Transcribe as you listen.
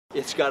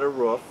It's got a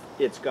roof.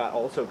 It's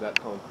also got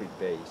concrete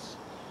base.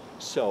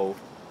 So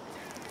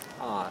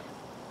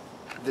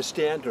the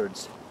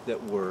standards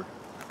that we're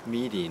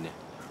meeting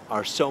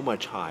are so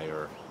much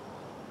higher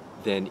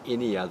than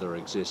any other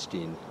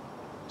existing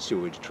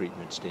sewage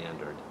treatment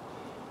standard.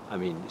 I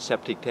mean,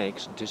 septic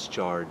tanks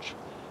discharge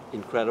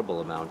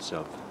incredible amounts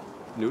of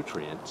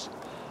nutrients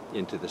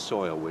into the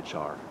soil, which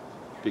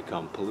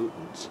become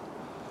pollutants.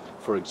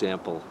 For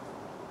example,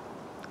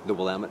 the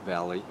Willamette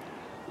Valley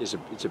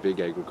it's a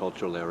big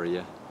agricultural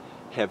area,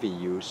 heavy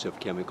use of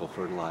chemical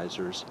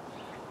fertilizers.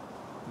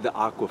 The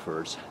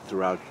aquifers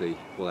throughout the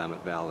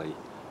Willamette Valley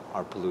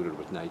are polluted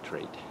with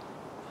nitrate.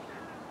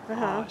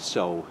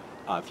 So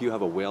if you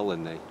have a well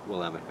in the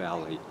Willamette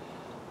Valley,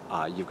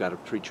 you've got to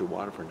treat your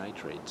water for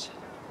nitrates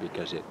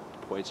because it's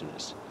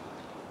poisonous.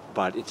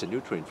 But it's a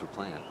nutrient for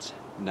plants.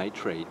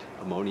 Nitrate,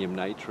 ammonium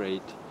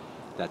nitrate,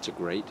 that's a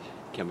great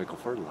chemical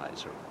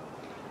fertilizer.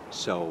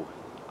 So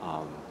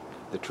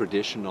the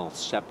traditional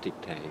septic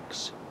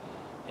tanks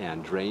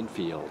and drain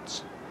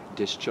fields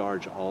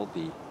discharge all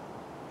the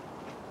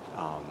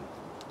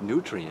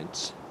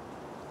nutrients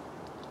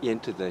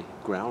into the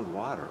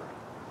groundwater.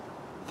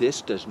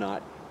 This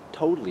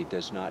totally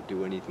does not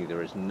do anything.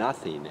 There is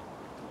nothing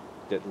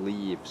that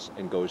leaves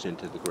and goes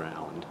into the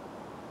ground.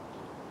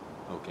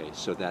 Okay,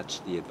 so that's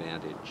the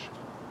advantage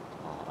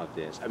of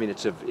this. I mean,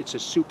 it's a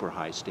super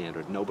high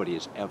standard. Nobody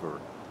has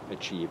ever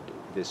achieved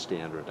this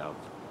standard of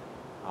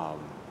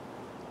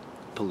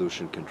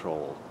pollution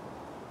control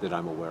that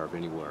I'm aware of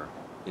anywhere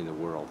in the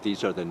world.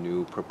 These will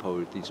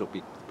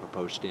be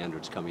proposed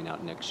standards coming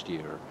out next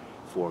year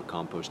for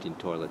composting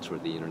toilets for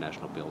the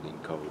International Building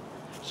Code.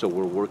 So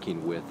we're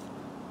working with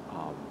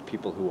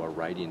people who are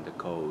writing the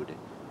code,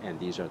 and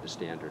these are the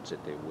standards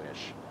that they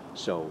wish.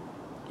 So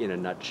in a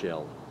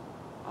nutshell,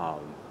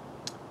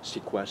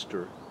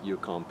 sequester your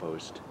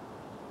compost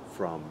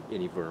from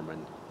any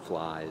vermin,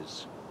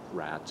 flies,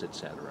 rats,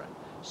 etc.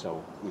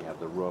 So we have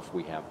the roof,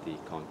 we have the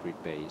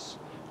concrete base.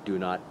 Do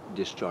not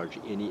discharge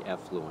any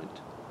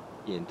effluent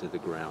into the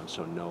ground,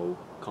 so no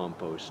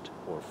compost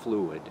or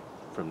fluid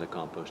from the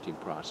composting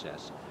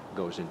process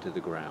goes into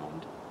the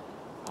ground.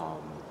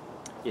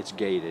 It's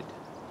gated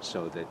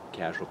so that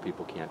casual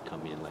people can't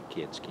come in, like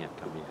kids can't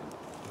come in.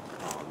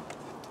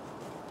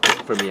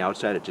 From the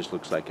outside it just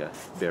looks like a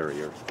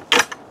barrier.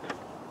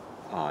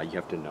 You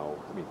have to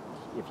know, I mean,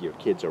 if your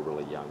kids are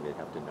really young, they'd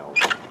have to know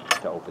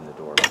to open the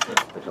door,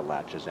 but the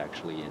latch is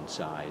actually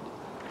inside.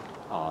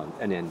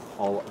 And then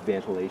all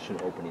ventilation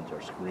openings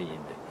are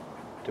screened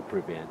to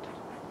prevent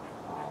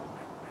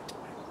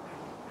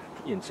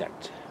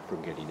insects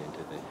from getting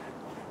into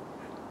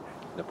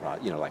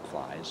like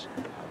flies,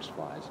 house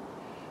flies.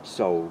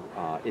 So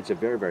it's a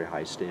very, very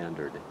high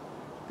standard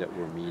that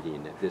we're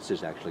meeting. This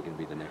is actually going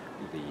to be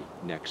the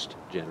next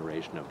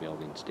generation of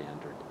building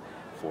standard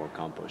for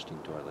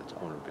composting toilets,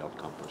 owner-built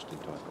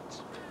composting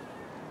toilets.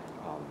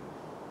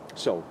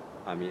 So,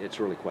 I mean, it's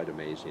really quite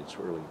amazing. It's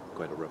really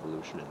quite a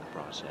revolution in the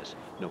process.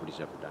 Nobody's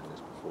ever done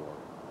this before.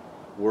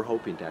 We're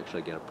hoping to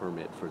actually get a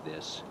permit for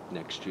this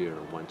next year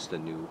once the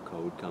new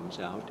code comes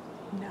out.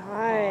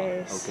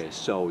 Nice. Okay,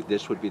 so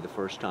this would be the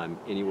first time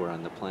anywhere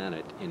on the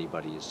planet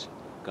anybody's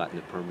gotten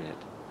a permit.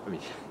 I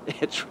mean,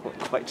 it's really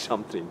quite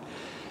something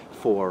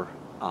for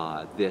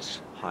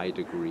this high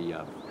degree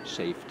of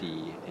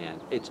safety,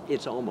 and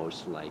it's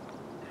almost like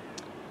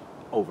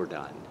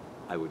overdone.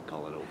 I would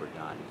call it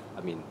overdone.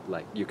 I mean,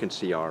 like you can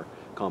see our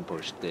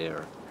compost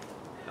there,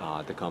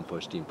 the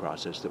composting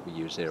process that we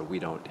use there. We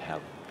don't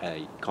have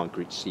a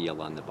concrete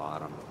seal on the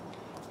bottom,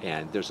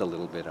 and there's a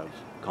little bit of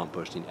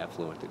composting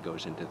effluent that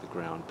goes into the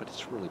ground, but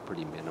it's really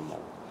pretty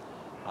minimal.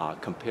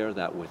 Compare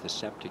that with a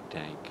septic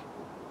tank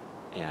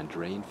and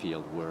drain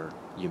field where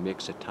you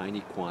mix a tiny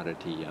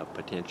quantity of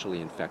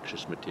potentially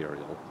infectious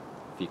material,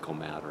 fecal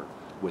matter,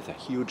 with a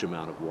huge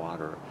amount of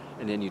water,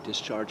 and then you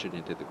discharge it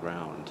into the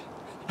ground.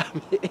 I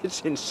mean,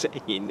 it's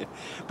insane,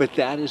 but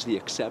that is the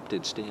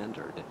accepted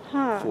standard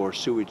for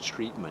sewage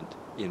treatment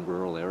in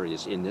rural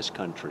areas in this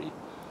country,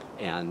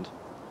 and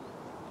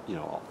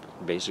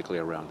basically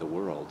around the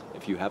world.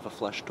 If you have a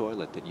flush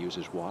toilet that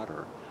uses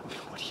water, I mean,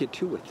 what do you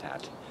do with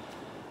that?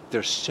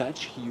 There's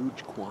such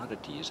huge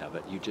quantities of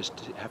it, you just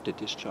have to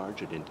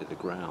discharge it into the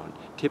ground.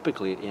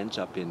 Typically it ends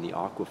up in the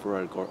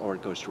aquifer or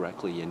it goes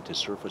directly into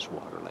surface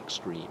water like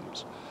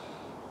streams.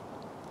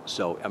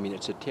 So, I mean,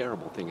 it's a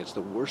terrible thing. It's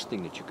the worst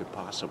thing that you could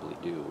possibly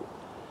do.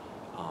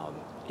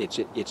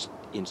 It's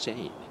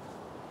insane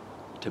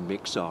to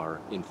mix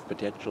our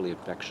potentially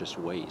infectious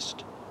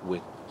waste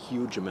with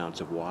huge amounts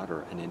of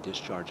water and then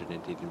discharge it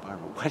into the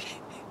environment.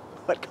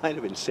 What kind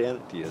of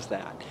insanity is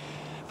that?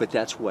 But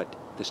that's what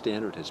the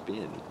standard has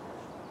been.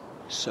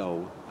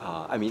 So,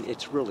 I mean,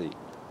 it's really...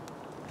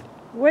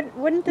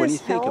 Wouldn't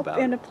this help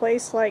in a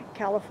place like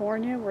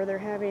California where they're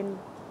having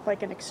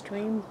like an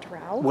extreme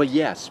drought? Well,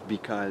 yes,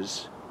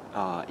 because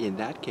in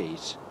that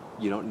case,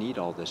 you don't need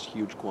all this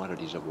huge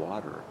quantities of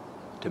water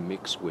to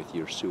mix with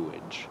your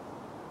sewage,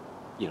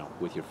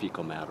 with your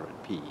fecal matter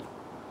and pee.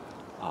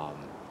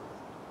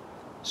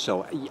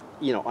 So,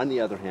 you know, on the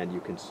other hand, you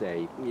can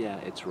say, yeah,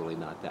 it's really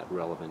not that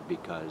relevant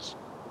because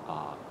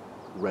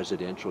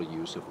residential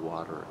use of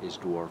water is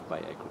dwarfed by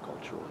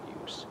agricultural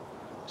use.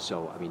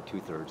 So, I mean,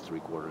 2/3,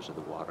 3/4 of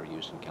the water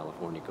used in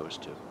California goes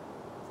to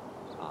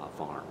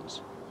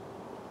farms.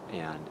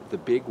 And the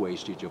big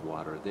wastage of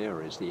water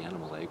there is the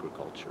animal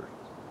agriculture.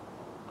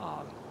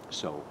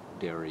 So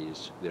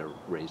dairies, they're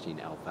raising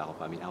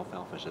alfalfa. I mean,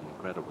 alfalfa is an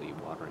incredibly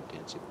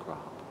water-intensive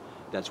crop.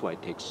 That's why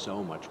it takes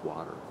so much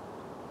water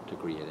to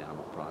create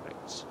animal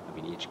products. I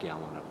mean, each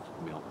gallon of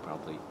milk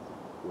probably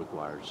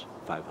requires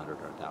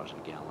 500 or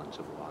 1,000 gallons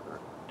of water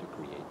to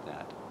create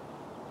that.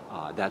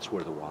 That's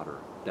where the water,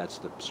 that's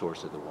the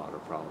source of the water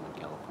problem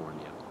in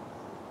California,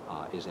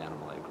 is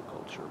animal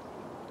agriculture.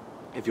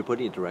 If you're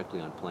putting it directly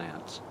on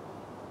plants,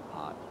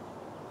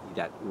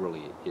 that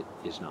really it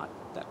is not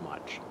that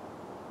much.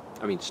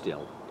 I mean, it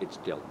still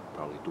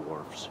probably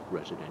dwarfs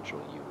residential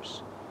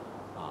use,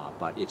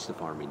 but it's the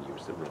farming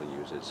use that really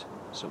uses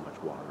so much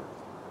water.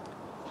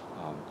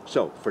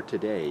 So for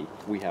today,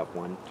 we have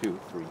 1, 2,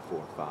 3,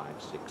 4,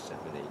 5, 6,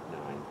 7, 8,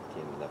 9,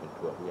 10, 11,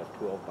 12. We have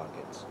 12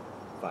 buckets,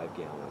 5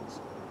 gallons.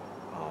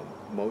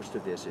 Most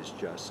of this is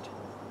just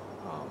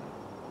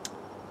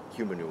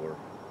Humanure,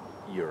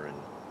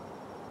 urine,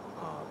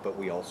 but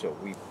we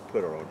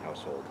put our own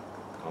household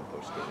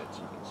compost in it,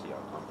 so you can see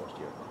our compost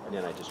here. And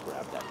then I just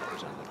grabbed that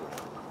was on the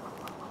ground.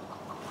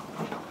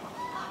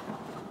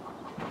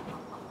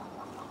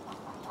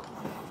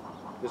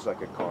 This is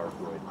like a car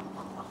hood.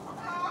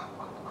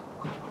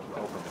 You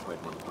open the hood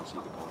and you can see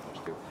the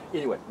compost too.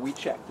 Anyway, we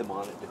checked them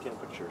on at the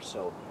temperature,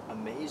 so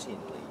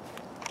amazingly,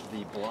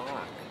 these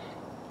block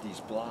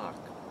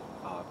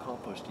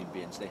composting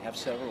bins, they have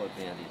several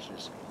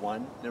advantages.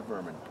 One, they're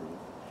vermin-proof.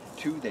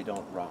 Two, they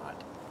don't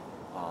rot.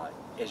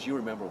 As you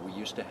remember, we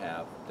used to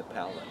have the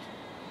pallet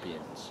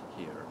bins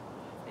here,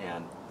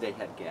 and they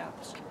had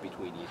gaps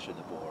between each of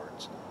the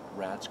boards.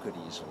 Rats could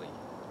easily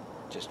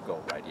just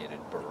go right in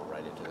and burrow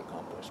right into the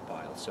compost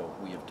pile. So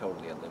we have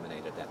totally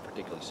eliminated that,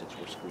 particularly since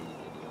we're screening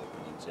any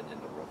openings and then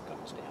the roof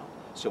comes down.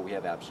 So we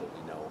have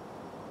absolutely no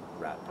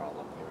rat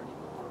problem here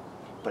anymore.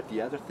 But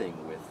the other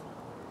thing with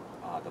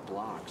the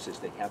blocks is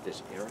they have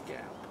this air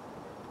gap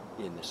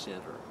in the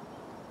center,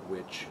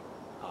 which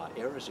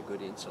air is a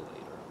good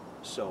insulator.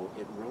 So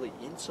it really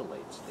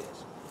insulates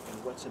this.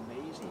 And what's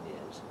amazing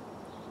is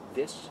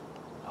this,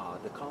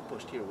 the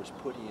compost here was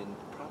put in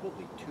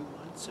probably 2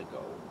 months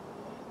ago,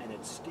 and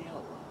it's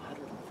still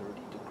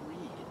 130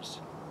 degrees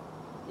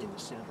in the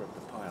center of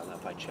the pile. Now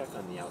if I check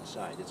on the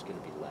outside, it's going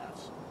to be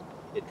less.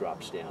 It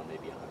drops down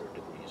maybe 100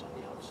 degrees on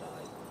the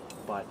outside.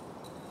 But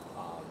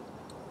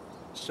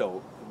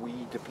so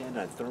we depend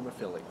on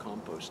thermophilic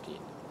composting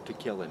to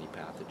kill any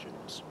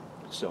pathogens.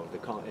 So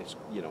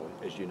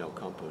as you know,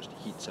 compost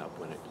heats up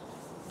when it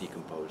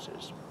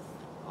decomposes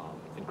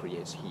and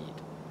creates heat,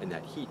 and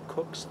that heat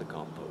cooks the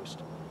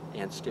compost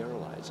and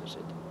sterilizes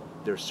it.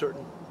 There's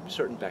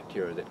certain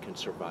bacteria that can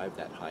survive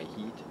that high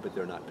heat, but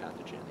they're not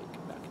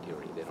pathogenic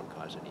bacteria. They don't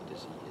cause any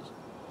disease.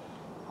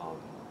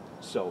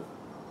 So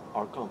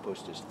our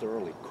compost is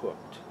thoroughly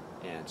cooked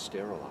and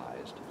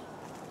sterilized.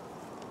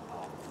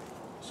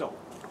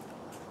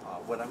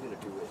 What I'm going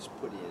to do is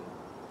put in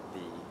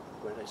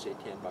what did I say,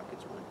 10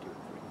 buckets? 1, 2, 3,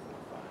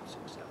 4, 5,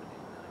 6, 7, 8,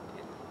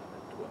 9, 10,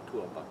 11,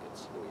 12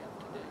 buckets that we have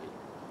today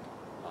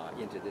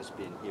into this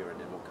bin here, and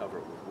then we'll cover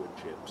it with wood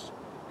chips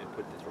and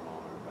put the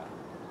thermometer back.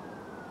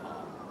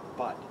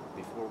 But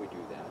before we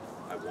do that,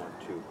 I want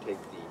to take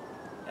the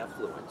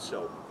effluent.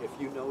 So if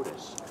you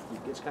notice,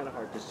 it's kind of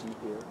hard to see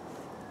here,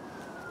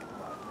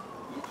 but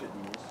each of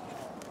these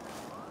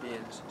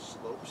bins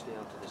slopes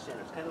down to the center.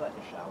 It's kind of like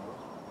a shower.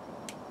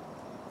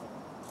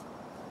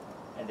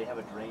 And they have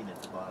a drain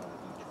at the bottom of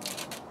each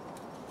one.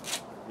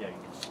 Yeah, you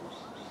can see.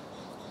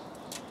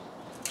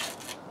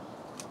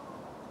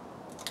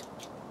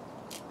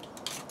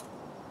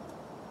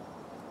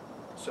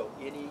 So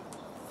any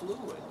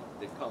fluid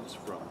that comes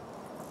from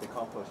the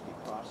composting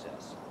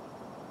process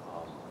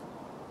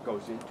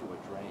goes into a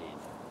drain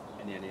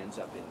and then ends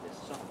up in this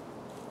sump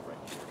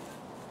right here.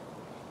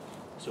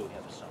 So we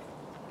have a sump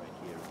right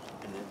here,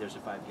 and then there's a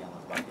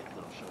 5-gallon bucket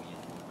that'll show you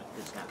in a moment.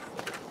 It's not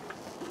full.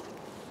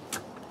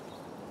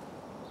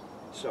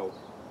 So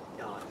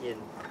in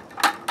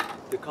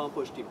the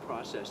composting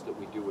process that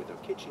we do with our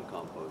kitchen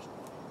compost,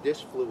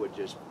 this fluid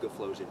just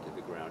flows into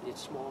the ground.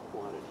 It's small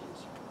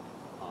quantities,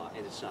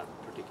 and it's not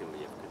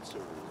particularly of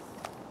concern.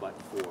 But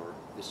for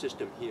the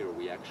system here,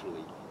 we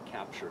actually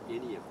capture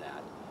any of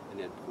that and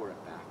then pour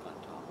it back on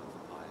top of the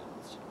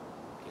piles.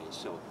 Okay,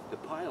 so the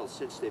piles,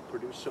 since they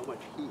produce so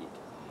much heat,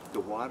 the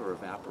water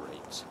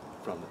evaporates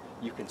from them.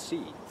 You can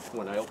see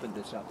when I opened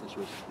this up, this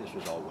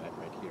was all wet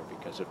right here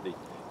because of the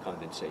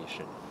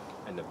condensation,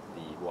 and the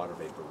water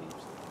vapor leaves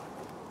the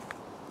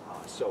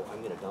pile. So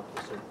I'm going to dump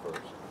this in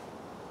first.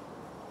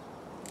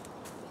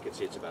 You can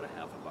see it's about a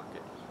half a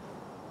bucket.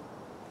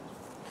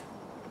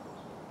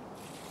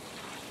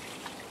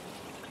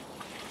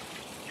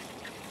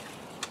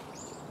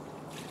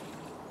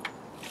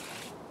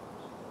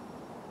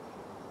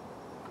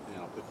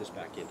 And I'll put this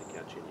back in to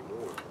catch any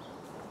more.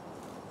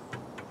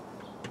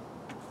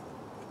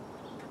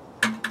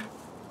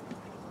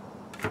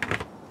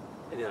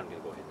 And then I'm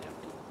going to go ahead and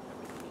empty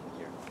everything in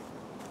here.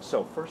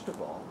 So first of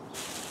all,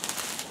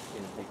 I'm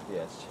going to take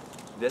this.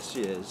 This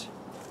is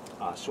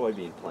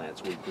soybean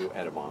plants. We grew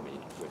edamame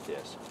with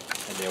this.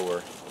 And they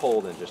were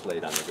pulled and just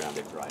laid on the ground.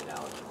 They dried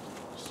out.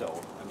 So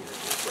I'm going to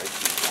just break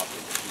these up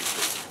into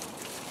pieces.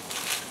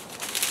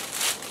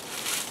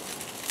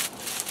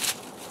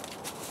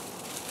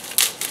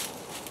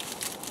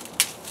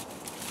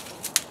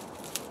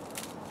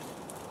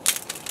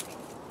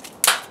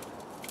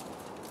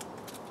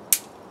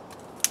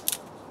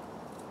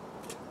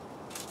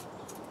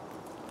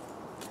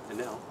 And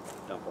now,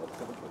 dump all the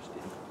compost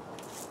in.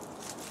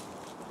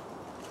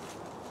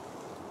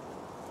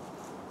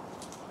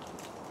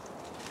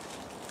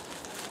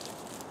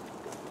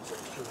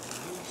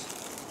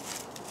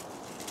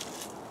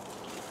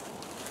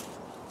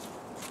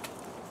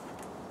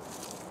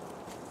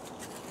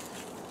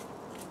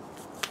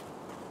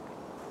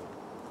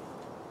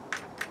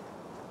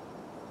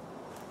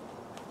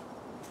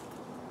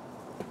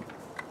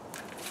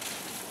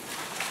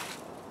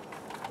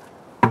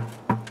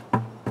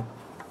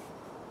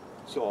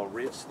 So I'll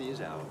rinse these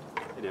out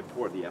and then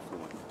pour the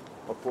effluent,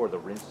 or pour the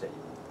rinse aid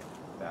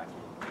back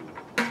into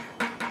the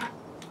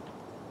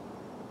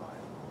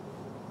vial.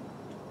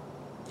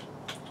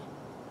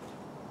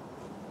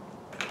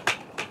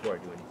 Before I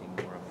do anything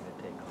more, I'm going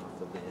to take off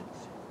the lids.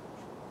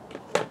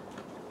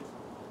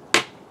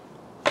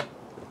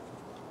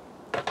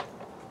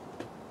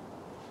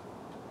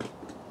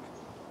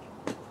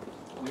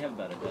 We have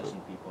about a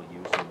dozen people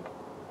using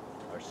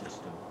our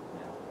system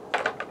now.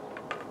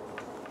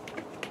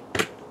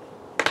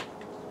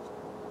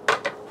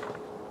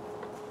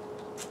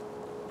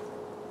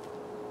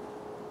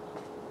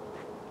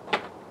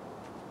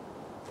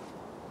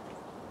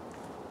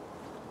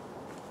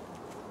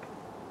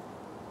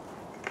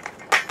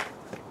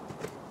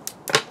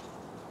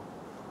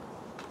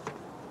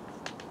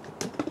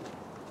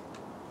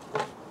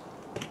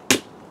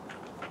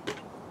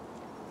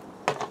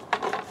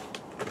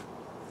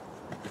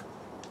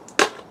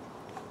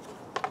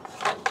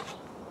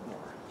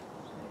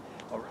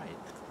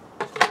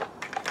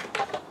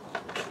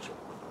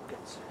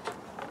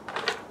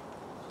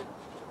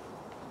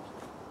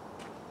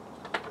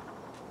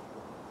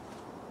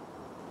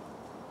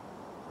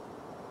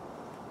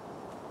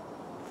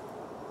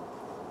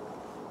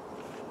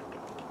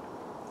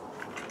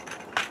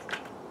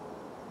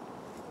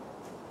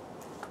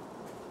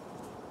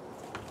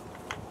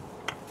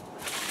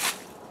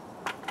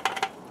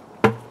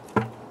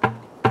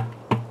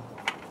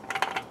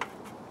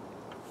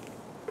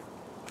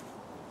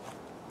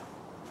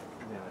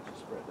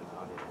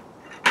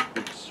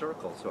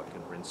 Circle so I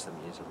can rinse them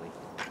easily.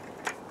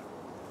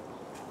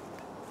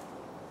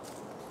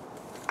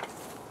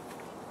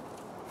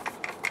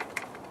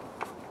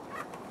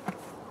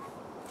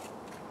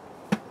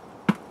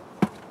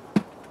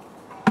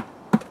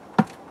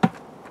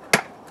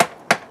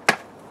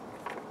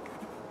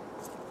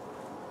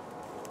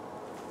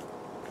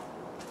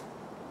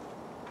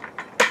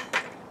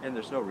 And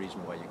there's no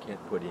reason why you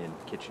can't put in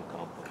kitchen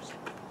compost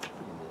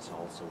in this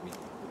also. We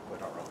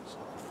put our own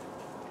stuff.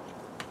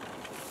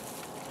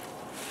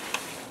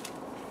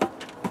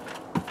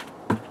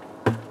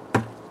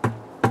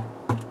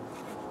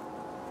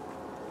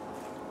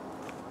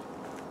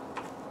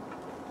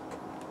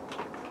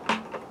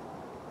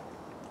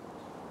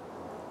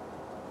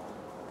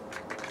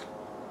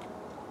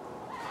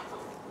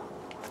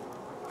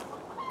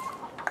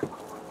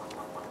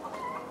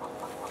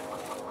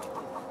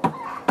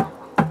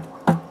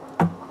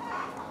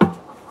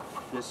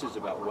 This is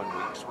about 1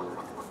 week's worth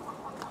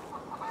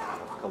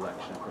of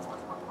collection from our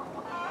farm.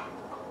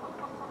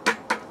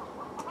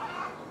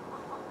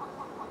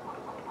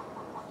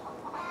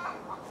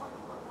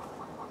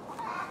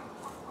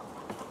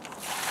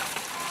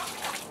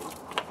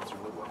 It's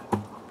really wet.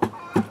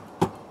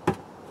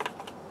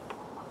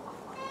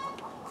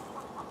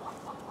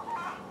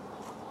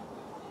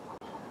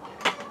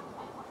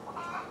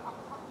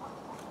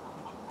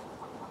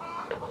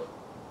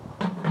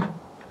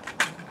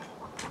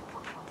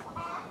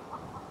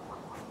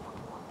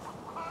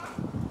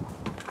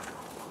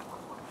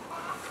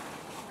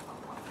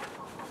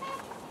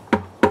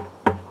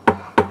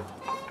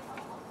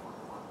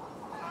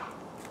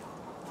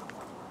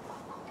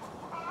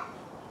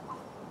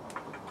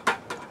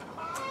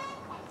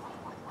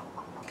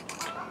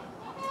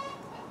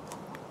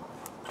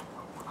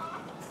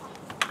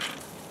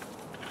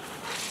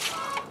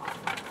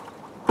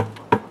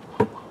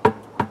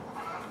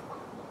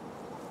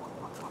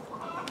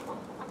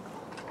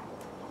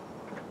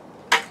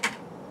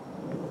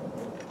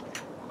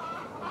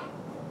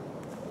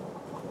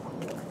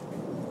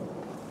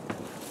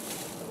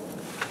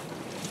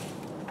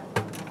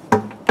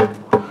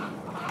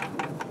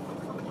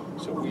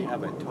 So we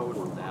have a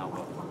total now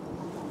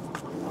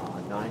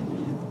of 9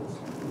 bins.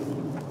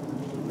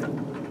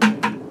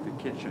 The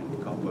kitchen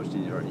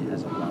composting already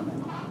has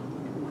 11.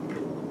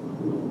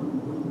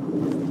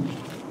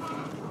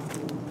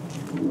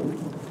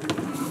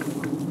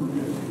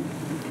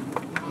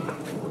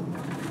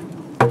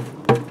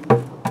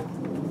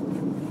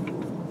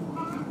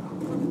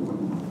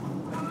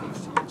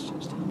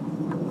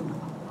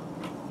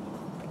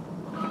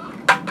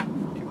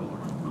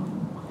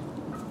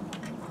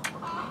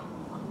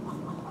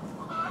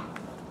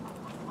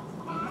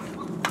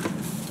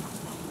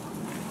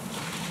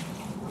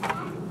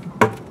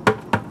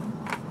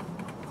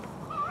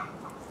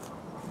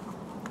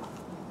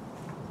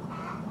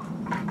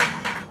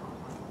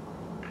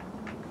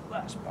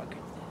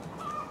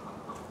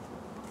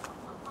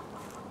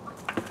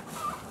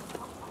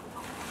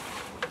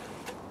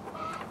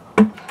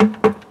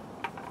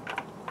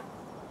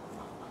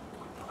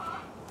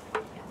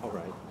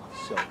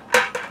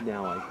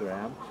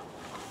 grab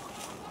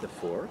the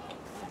fork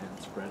and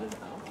spread it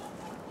out.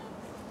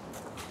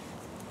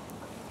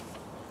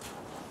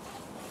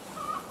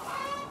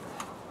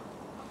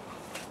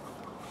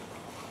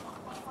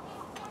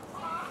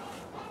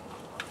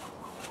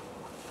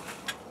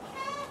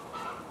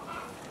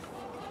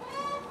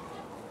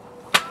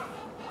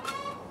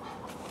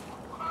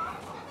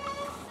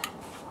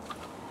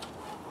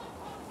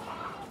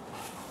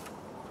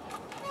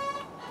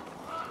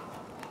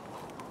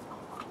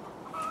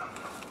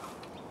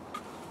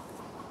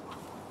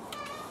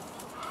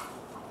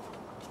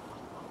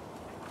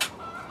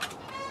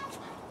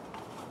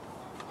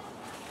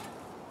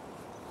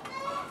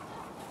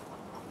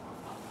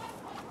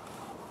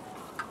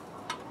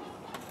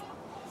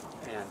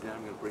 And then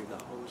I'm going to bring the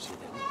hose in.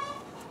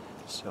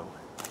 So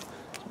let's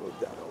move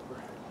that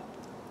over.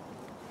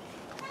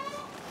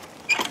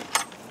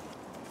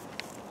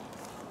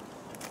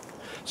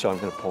 So I'm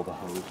going to pull the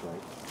hose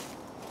right.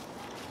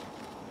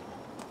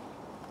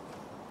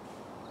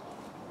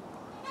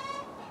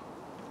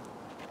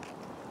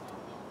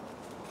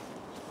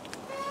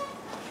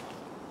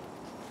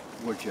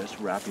 We're just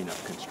wrapping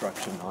up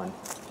construction on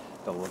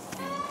the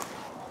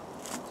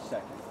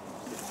second.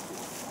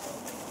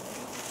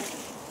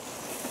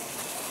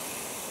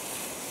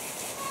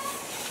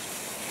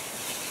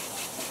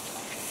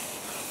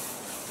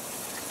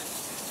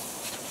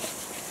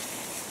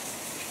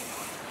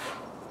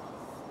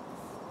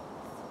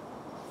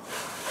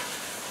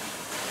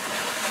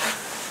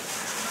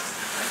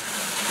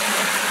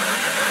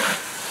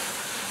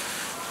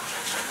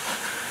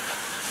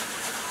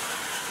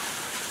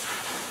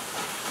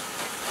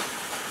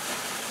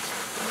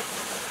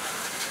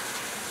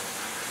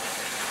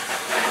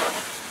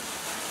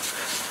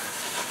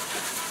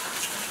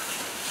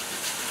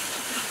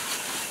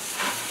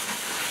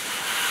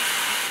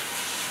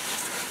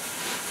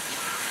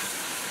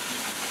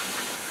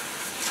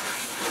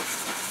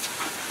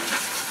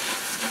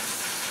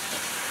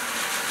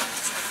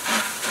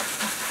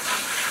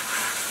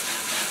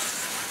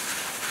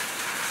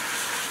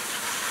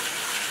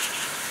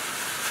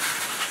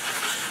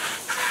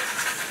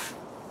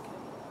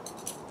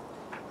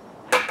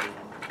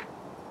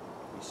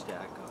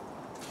 Stack up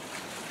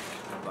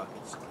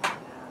buckets like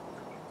that.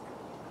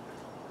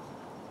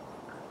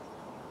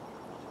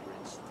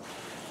 Rinse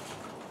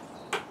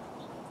them.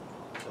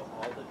 So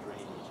all the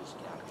drainage is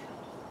captured.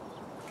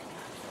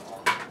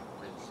 All the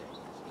rinsing is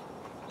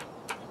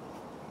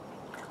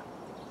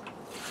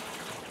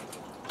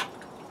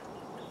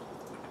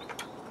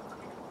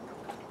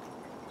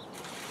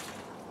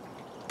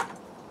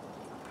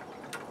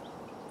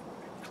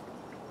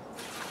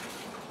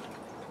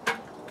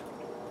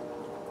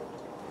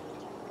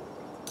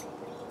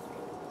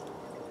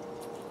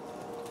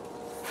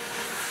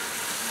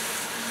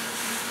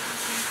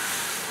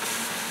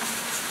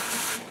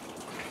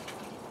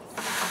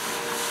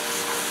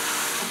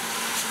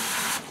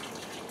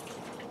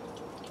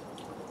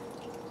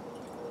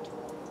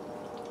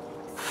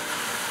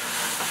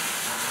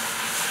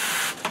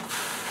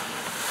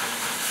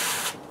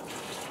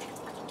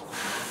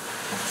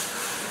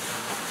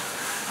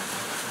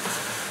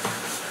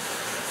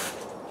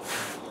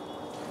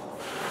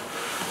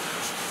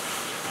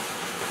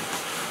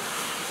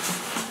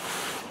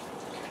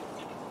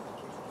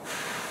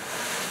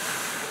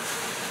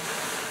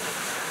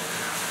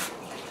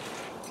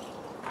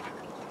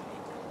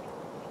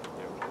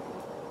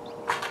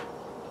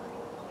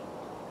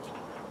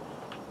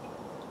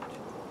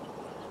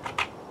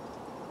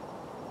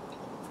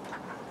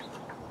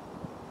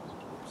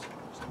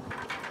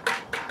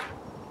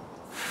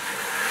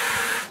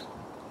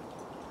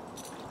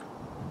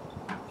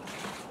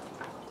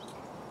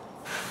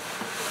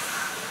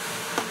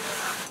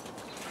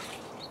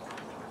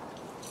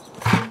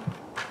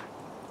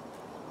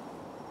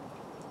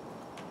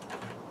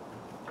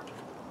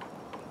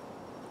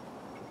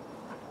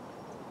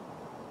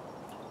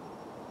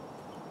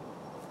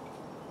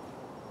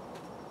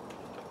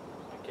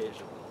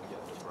occasionally you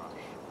get the brush.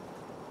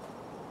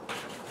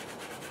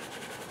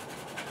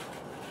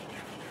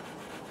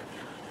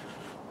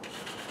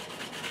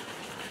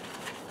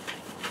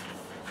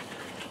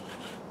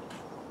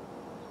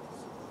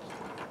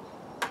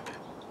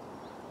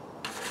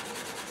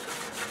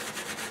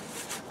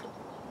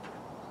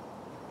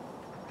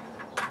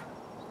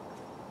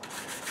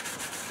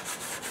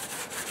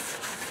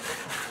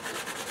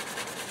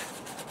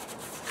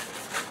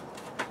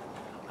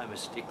 I'm a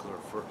stickler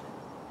for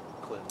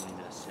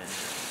cleanliness and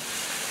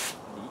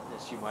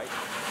neatness. You might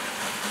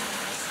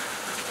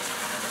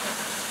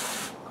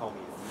call me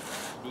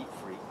a neat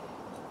freak.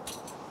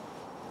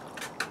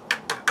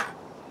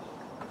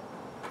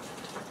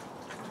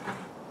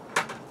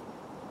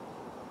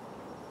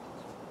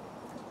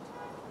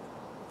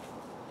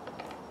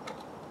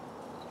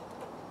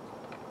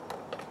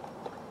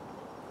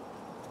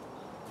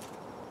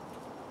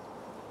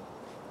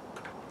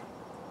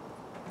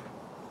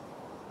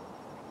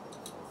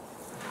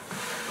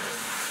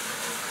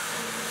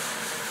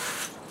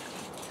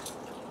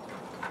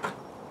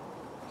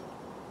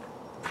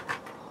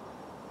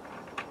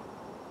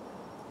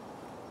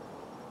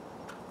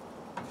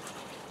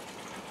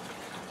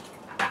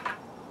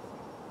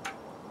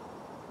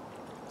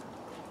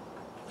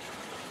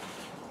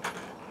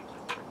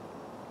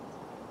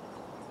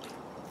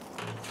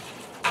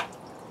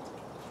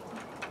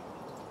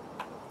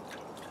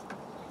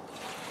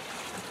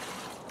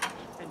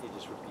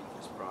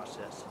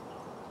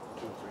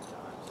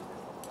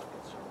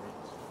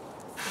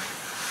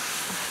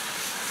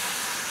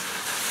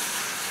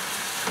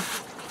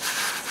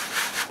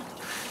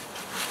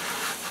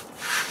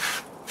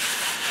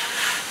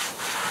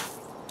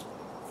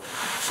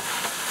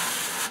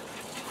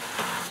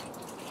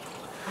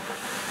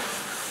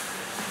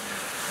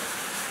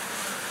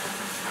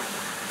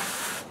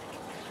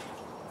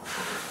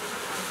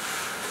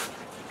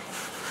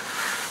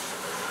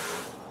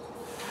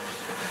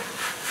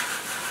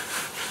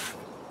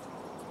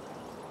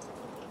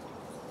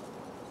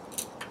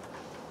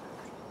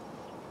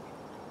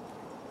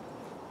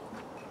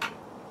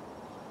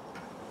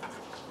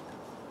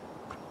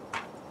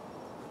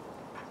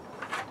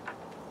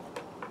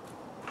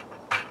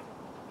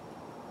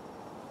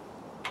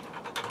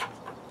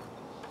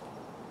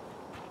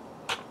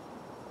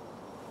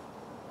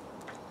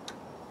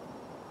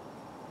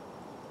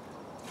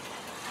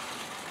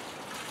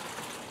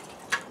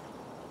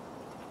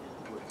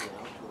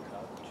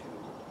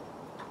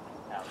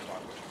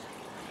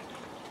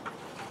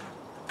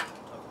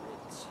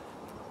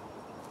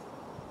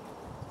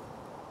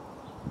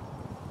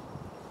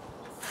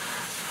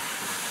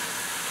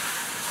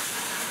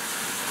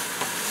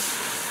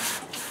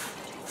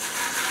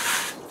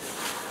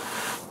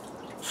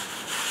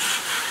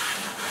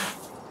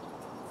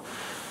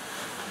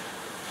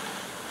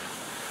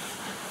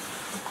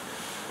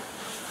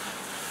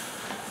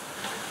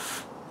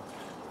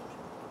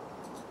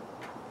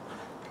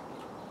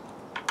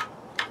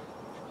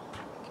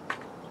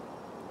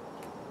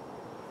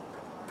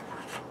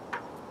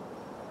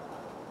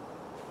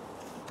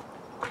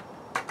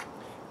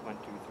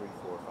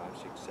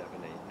 6, 7,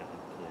 8, 9,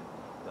 10,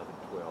 11,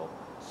 12.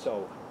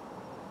 So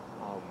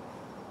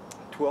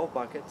 12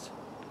 buckets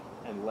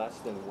and less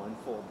than 1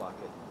 full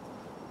bucket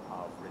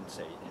of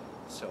rinseate.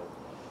 So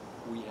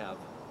we have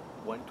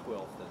 1/12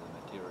 of the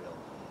material.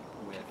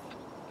 With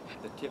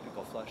the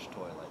typical flush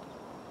toilet,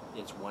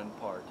 it's 1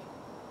 part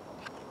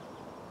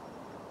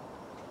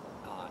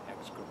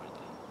excrement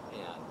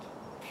and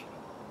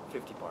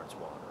 50 parts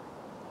water.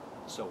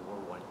 So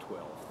we're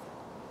 1/12.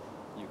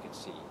 You can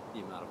see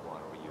the amount of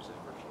water we use is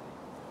virtually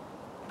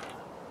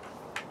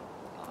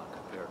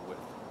compared with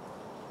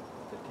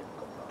the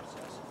typical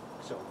process.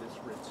 So this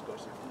rinse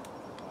goes into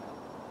the pile.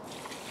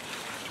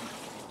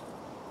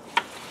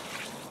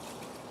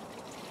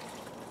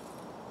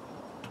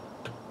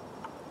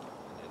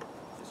 And then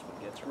this one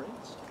gets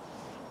rinsed.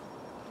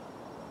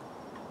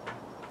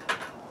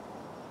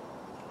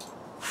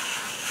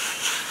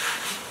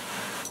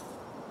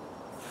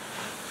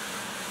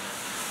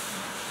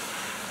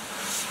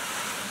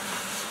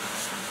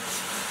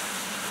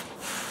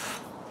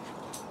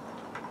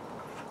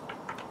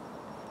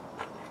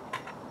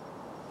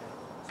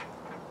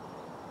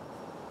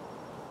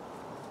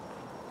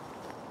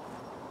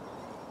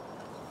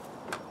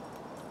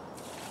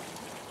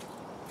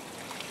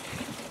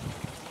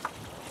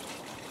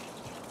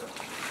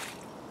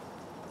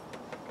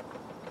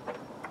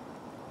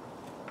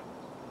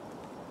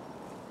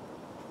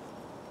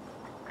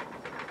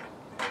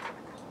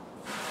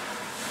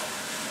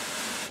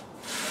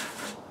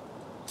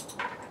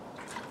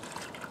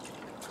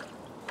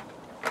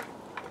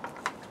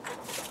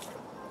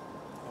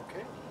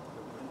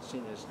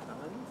 Is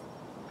done,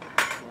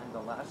 and the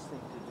last thing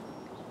to do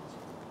is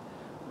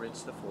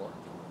rinse the floor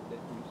that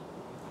we used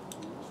to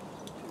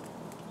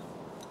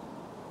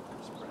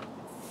spread.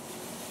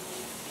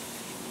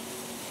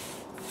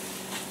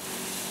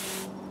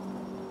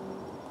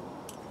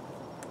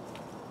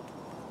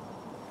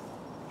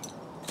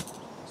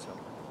 So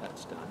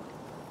that's done,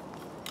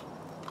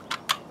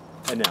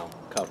 and now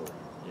cover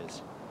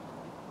is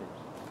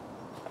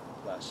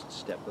the last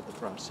step of the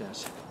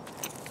process.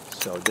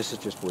 So this is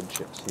just wood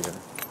chips here.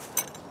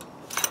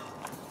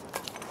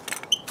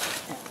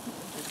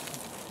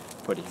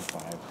 Putting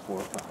 4 or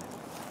 5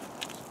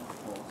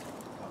 holes in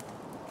the cover.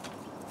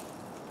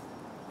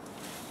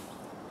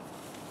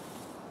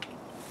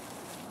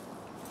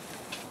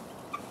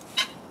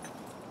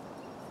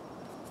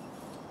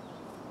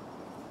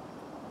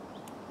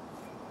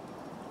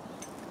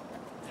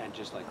 And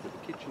just like with the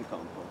kitchen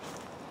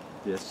compost,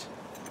 this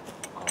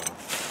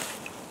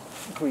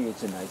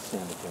creates a nice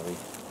sanitary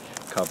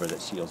cover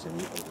that seals in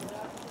the odor.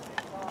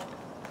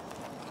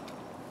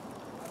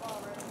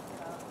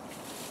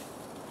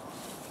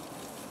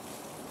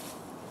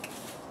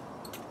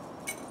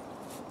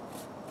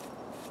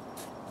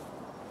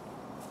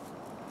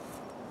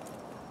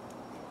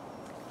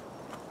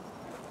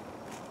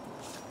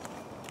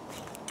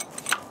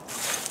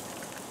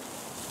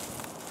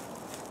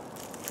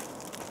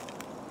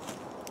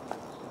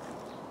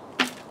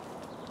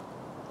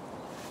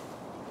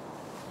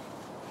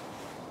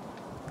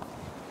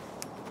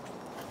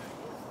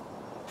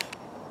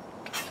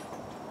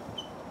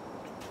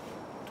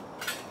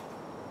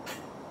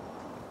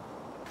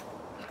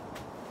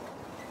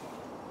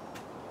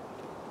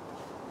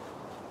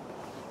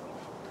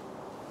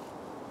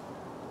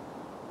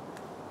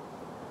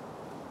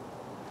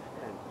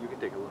 You can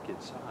take a look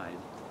inside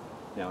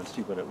now and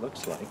see what it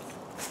looks like.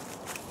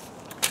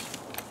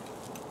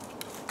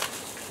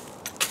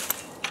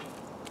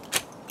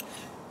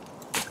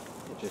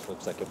 It just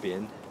looks like a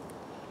bin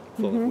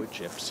full of wood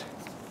chips.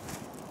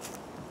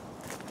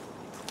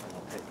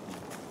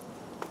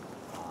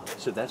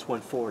 So that's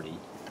 140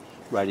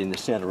 right in the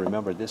center.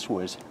 Remember, this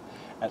was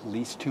at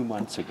least 2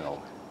 months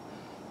ago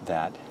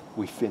that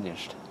we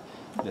finished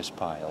this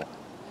pile.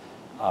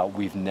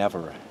 We've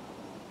never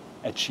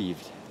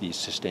achieved these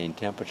sustained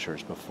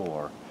temperatures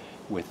before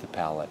with the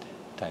pallet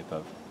type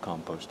of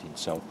composting.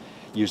 So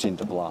using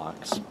the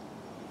blocks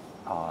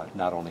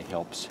not only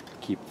helps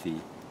keep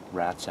the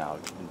rats out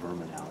and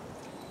vermin out,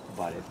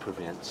 but it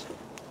prevents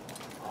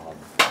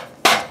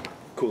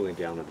cooling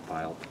down of the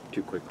pile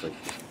too quickly.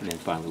 And then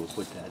finally we'll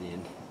put that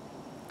in.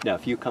 Now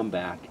if you come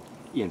back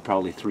in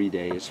probably 3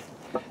 days,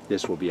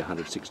 this will be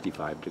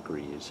 165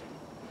 degrees.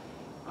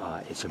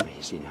 It's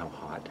amazing how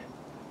hot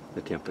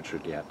the temperature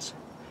gets.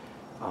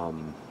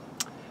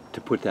 To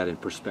put that in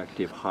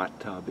perspective, hot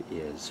tub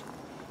is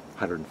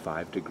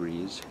 105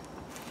 degrees,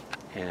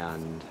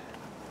 and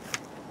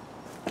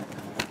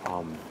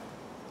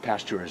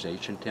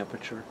pasteurization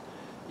temperature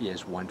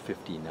is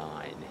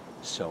 159.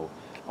 So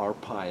our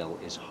pile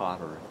is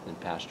hotter than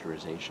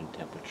pasteurization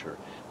temperature.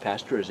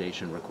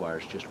 Pasteurization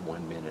requires just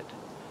 1 minute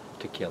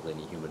to kill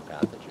any human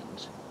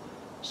pathogens.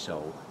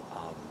 So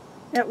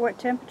at what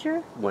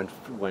temperature?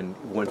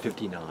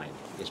 159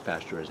 is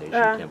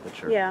pasteurization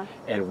temperature. Yeah.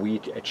 And we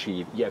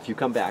achieve, if you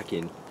come back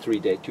in 3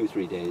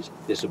 days,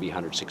 this will be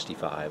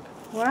 165.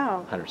 Wow.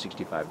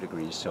 165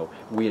 degrees. So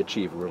we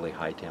achieve really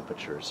high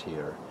temperatures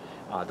here.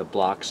 The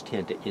blocks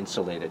tend to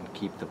insulate it and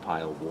keep the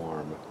pile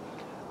warm.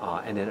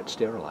 and then it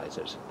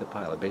sterilizes the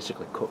pile. It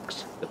basically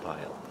cooks the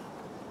pile.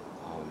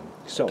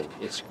 So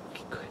it's,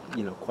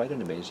 you know, quite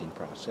an amazing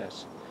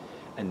process.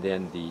 And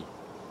then the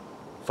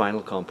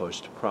final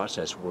compost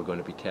process, we're going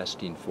to be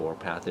testing for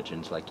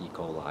pathogens like E.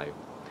 coli.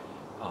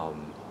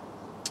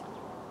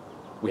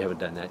 We haven't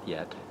done that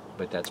yet,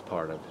 but that's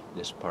part of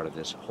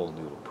this whole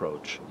new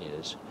approach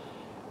is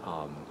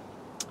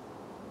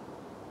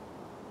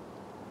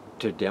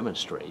to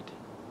demonstrate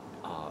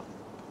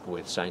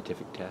with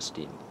scientific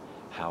testing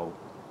how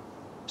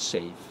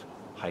safe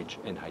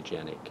and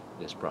hygienic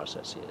this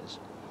process is.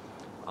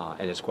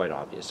 And it's quite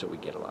obvious that we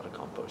get a lot of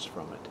compost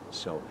from it.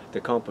 So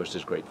the compost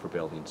is great for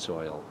building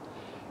soil.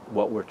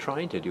 What we're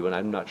trying to do, and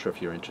I'm not sure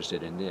if you're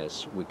interested in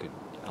this, we could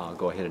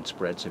go ahead and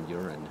spread some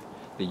urine.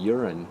 The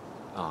urine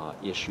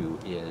issue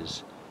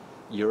is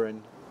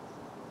urine,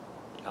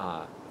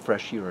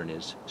 fresh urine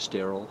is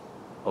sterile,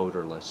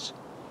 odorless,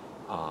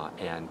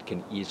 and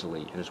can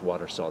easily, and is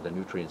water soluble. The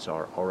nutrients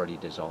are already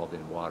dissolved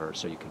in water,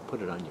 so you can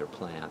put it on your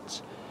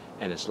plants,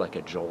 and it's like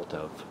a jolt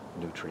of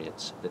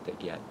nutrients that they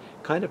get.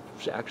 Kind of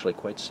actually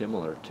quite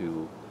similar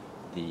to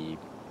the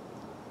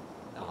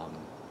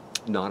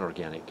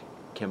non-organic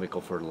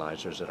chemical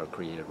fertilizers that are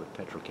created with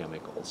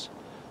petrochemicals.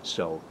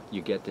 So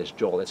you get this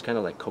jolt. It's kind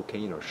of like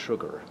cocaine or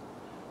sugar.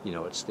 You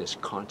know, it's this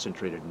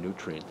concentrated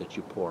nutrient that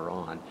you pour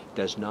on.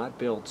 Does not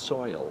build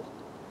soil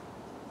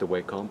the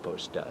way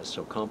compost does.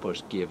 So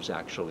compost gives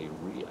actually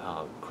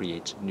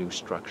creates new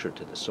structure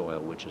to the soil,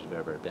 which is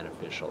very, very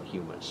beneficial,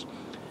 humus.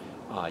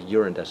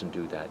 Urine doesn't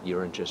do that.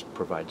 Urine just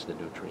provides the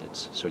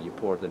nutrients. So you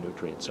pour the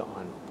nutrients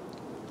on.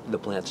 The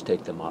plants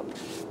take them up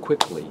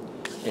quickly,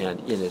 and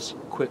in as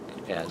quick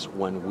as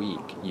 1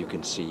 week, you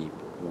can see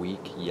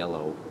weak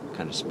yellow,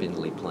 kind of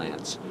spindly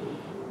plants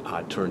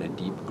turn a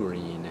deep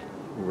green,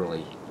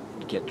 really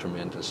get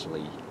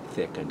tremendously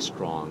thick and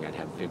strong and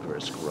have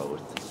vigorous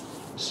growth.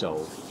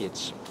 So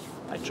it's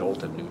a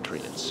jolt of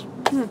nutrients.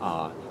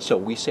 So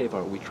we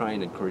try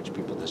and encourage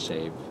people to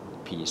save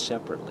peas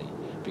separately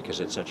because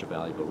it's such a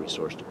valuable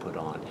resource to put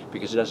on,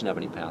 because it doesn't have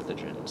any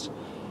pathogens.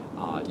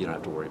 You don't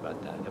have to worry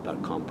about that,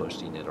 about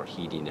composting it or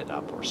heating it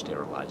up or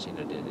sterilizing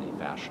it in any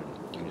fashion.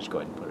 You can just go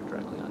ahead and put it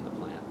directly on the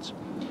plants.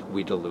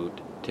 We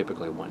dilute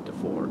typically 1 to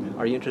 4.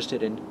 Are you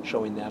interested in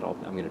showing that?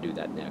 I'm going to do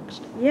that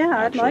next. Yeah,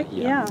 actually. I'd like,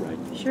 yeah, right.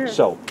 Sure.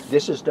 So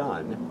this is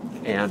done,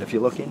 and if you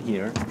look in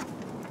here,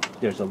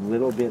 there's a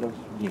little bit of,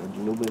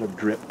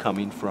 drip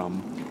coming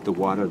from the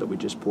water that we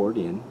just poured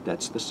in.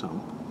 That's the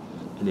sump.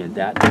 And then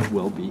that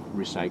will be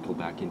recycled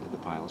back into the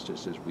piles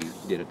just as we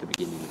did at the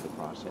beginning of the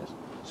process.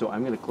 So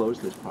I'm going to close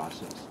this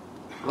process.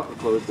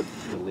 Close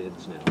the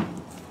lids now.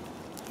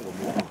 We'll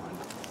move on.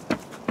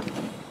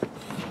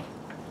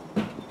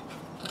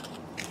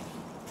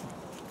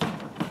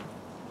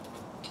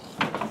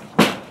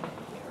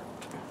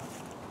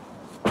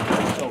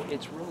 So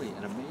it's really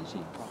an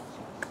amazing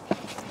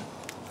process.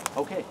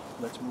 Okay,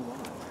 let's move on.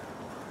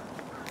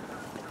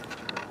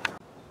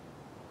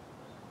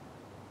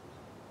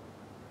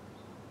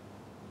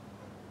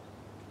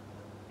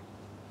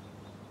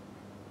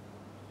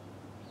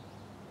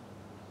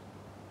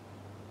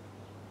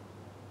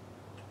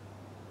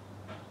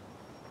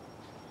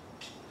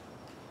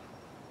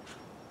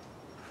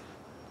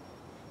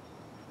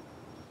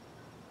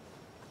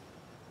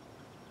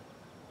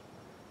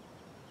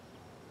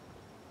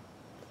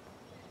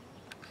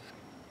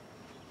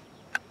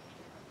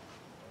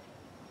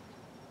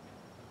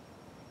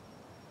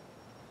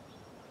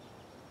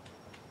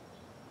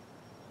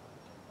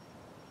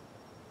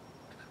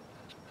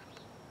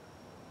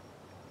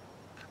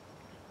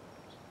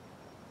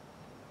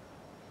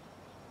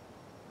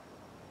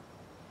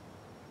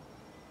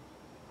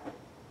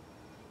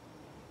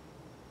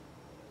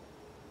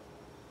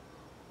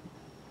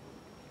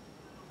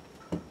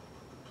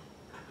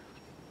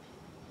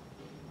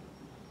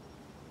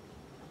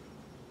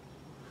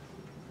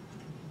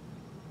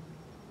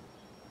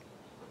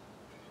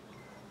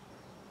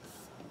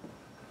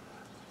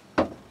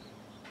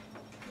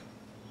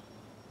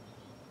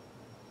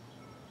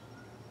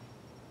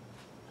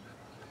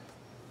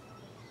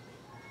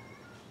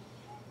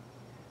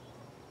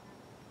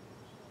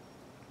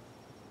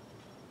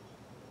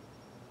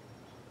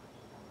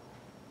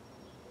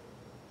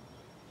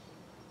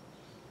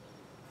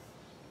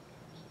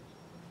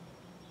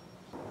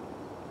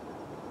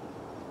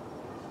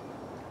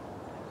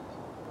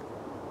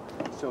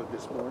 So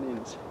this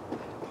morning's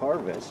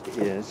harvest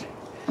is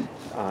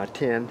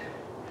 10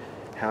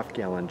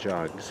 half-gallon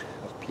jugs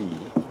of pea.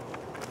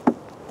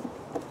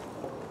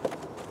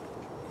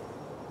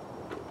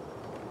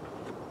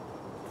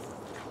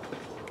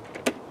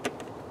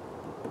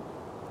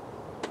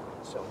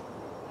 So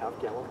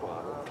half-gallon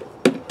bottle,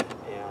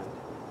 and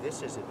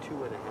this is a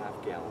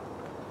 2.5-gallon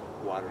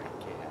watering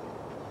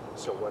can.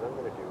 So what I'm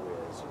going to do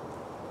is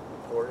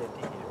pour it into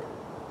here.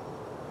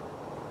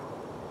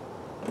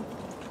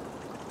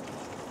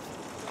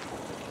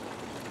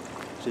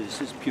 So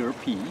this is pure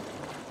pea,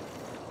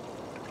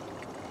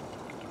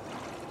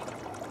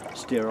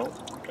 sterile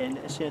and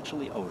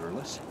essentially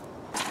odorless.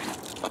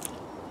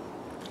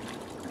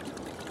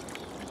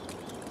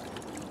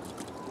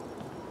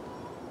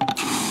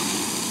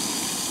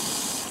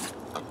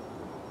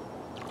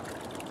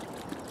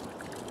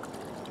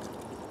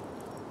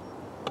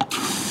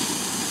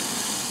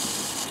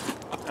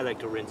 like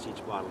to rinse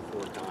each bottle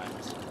 4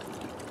 times.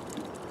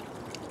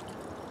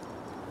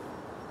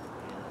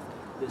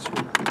 And this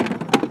one,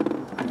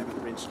 I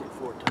haven't rinsed it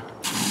 4 times.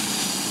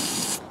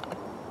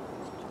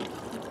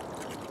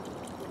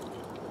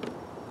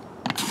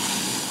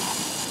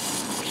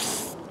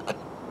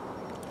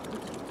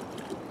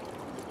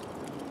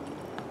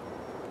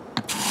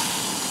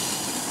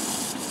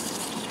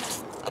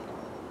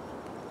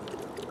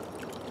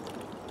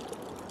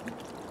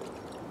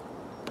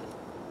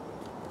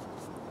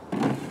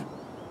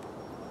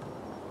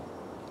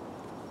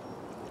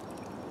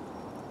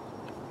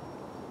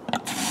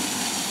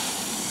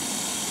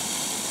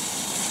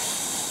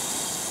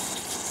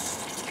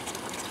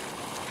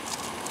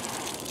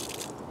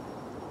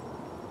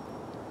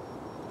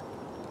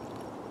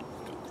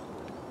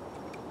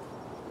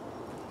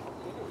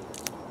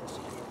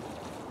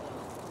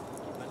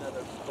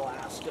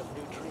 Blast of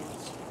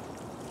nutrients.